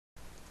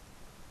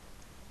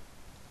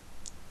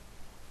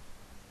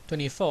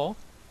24.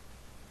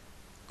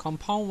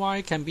 Compound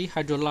Y can be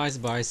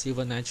hydrolyzed by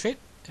silver nitrate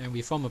and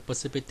we form a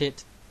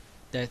precipitate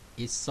that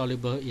is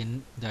soluble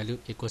in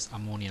dilute aqueous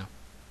ammonia.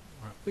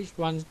 Which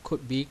one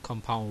could be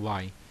compound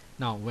Y?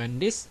 Now, when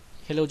these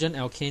halogen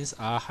alkanes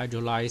are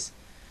hydrolyzed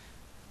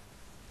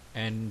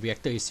and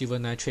reacted with silver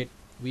nitrate,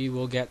 we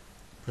will get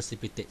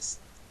precipitates.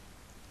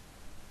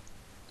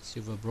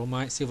 Silver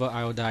bromide, silver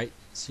iodide,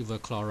 silver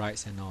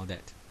chlorides and all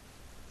that.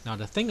 Now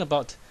the thing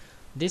about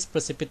these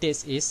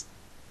precipitates is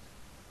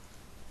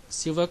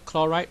silver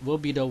chloride will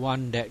be the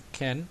one that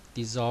can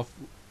dissolve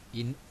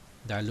in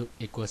dilute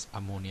aqueous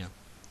ammonia.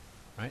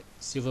 Right?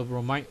 Silver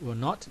bromide will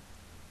not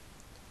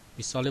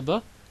be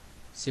soluble.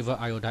 Silver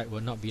iodide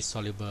will not be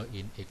soluble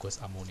in aqueous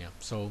ammonia.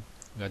 So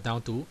we are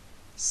down to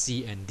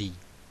C and D.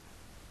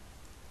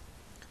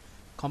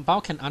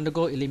 Compound can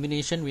undergo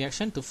elimination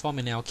reaction to form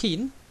an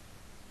alkene.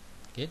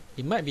 Okay,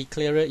 it might be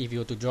clearer if you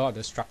were to draw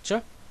the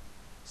structure.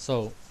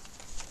 So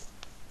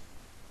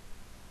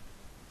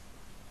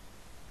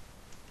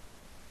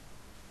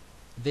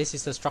this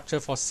is the structure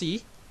for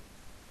C.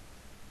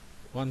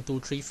 1, 2,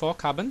 3, 4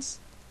 carbons.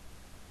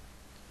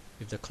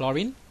 With the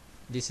chlorine,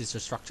 this is the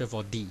structure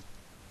for D.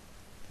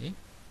 Okay.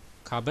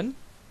 Carbon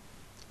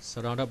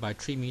surrounded by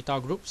 3 methyl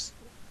groups.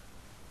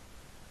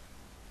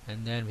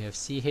 And then we have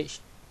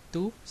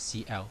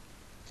CH2Cl.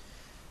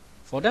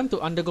 For them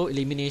to undergo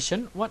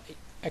elimination, what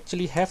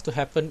actually have to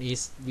happen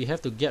is we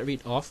have to get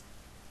rid of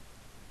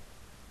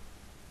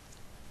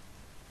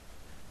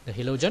the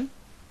halogen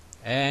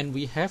and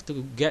we have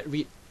to get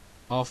rid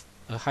of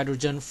a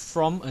hydrogen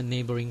from a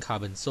neighboring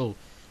carbon. So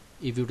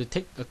if you were to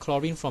take a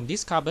chlorine from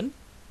this carbon,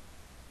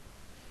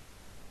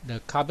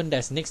 the carbon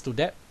that's next to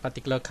that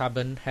particular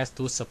carbon has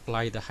to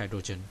supply the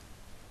hydrogen.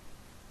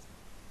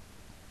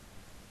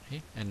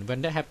 Okay. And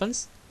when that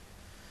happens,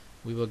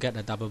 we will get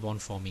a double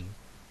bond forming.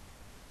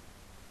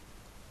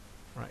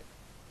 Right.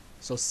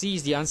 So C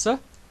is the answer.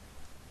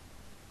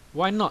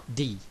 Why not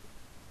D?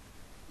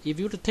 If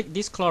you were to take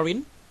this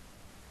chlorine,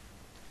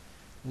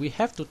 we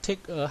have to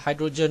take a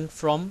hydrogen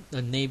from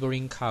the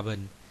neighboring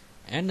carbon,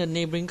 and the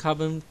neighboring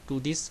carbon to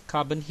this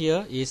carbon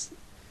here is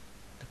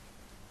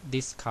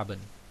this carbon.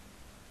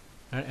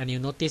 Right? And you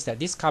notice that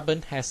this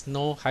carbon has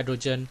no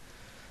hydrogen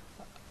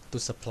to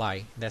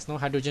supply. There's no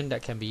hydrogen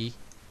that can be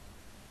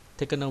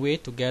taken away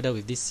together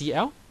with this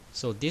Cl,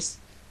 so this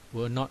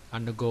will not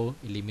undergo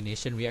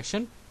elimination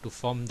reaction to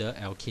form the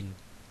alkene.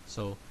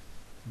 So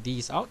D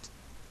is out.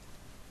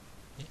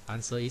 The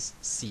answer is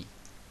C.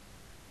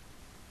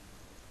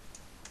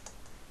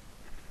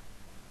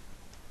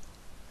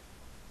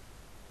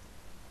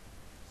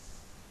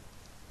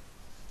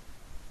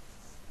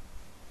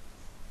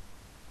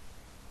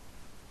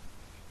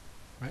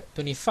 Right,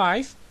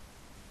 25.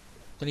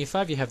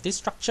 25, you have this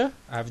structure.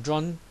 I've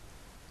drawn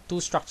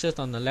two structures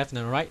on the left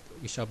and the right,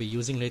 which I'll be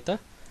using later.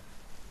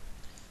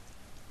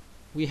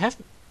 We have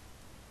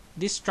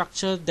this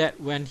structure that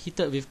when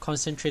heated with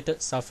concentrated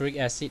sulfuric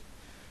acid,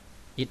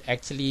 it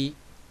actually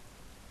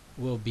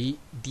will be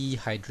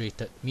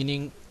dehydrated,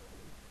 meaning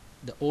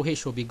the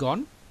OH will be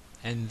gone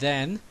and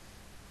then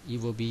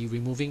it will be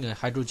removing a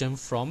hydrogen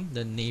from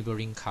the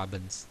neighboring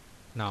carbons.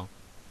 Now,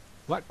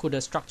 what could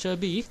the structure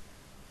be?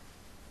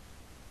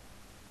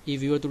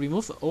 If you were to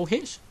remove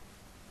OH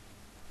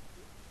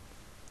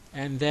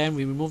and then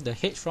we remove the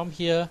H from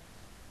here,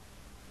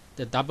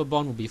 the double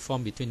bond will be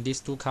formed between these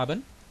two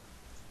carbons.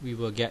 We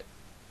will get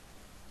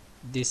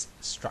this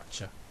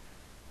structure.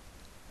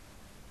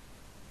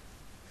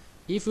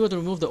 If we were to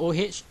remove the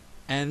OH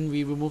and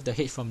we remove the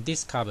H from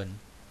this carbon,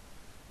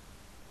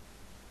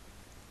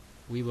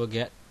 we will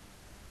get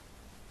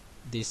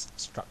this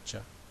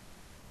structure.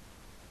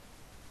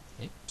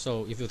 Okay.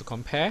 So if you were to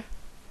compare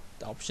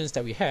the options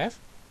that we have,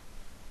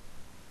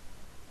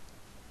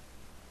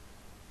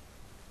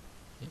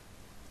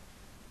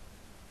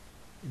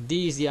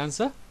 D is the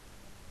answer.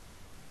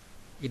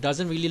 It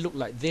doesn't really look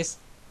like this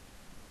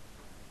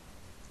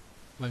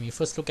when we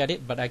first look at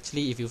it, but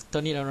actually if you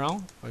turn it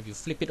around or if you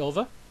flip it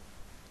over,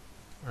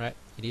 right,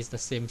 it is the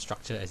same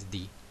structure as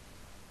D.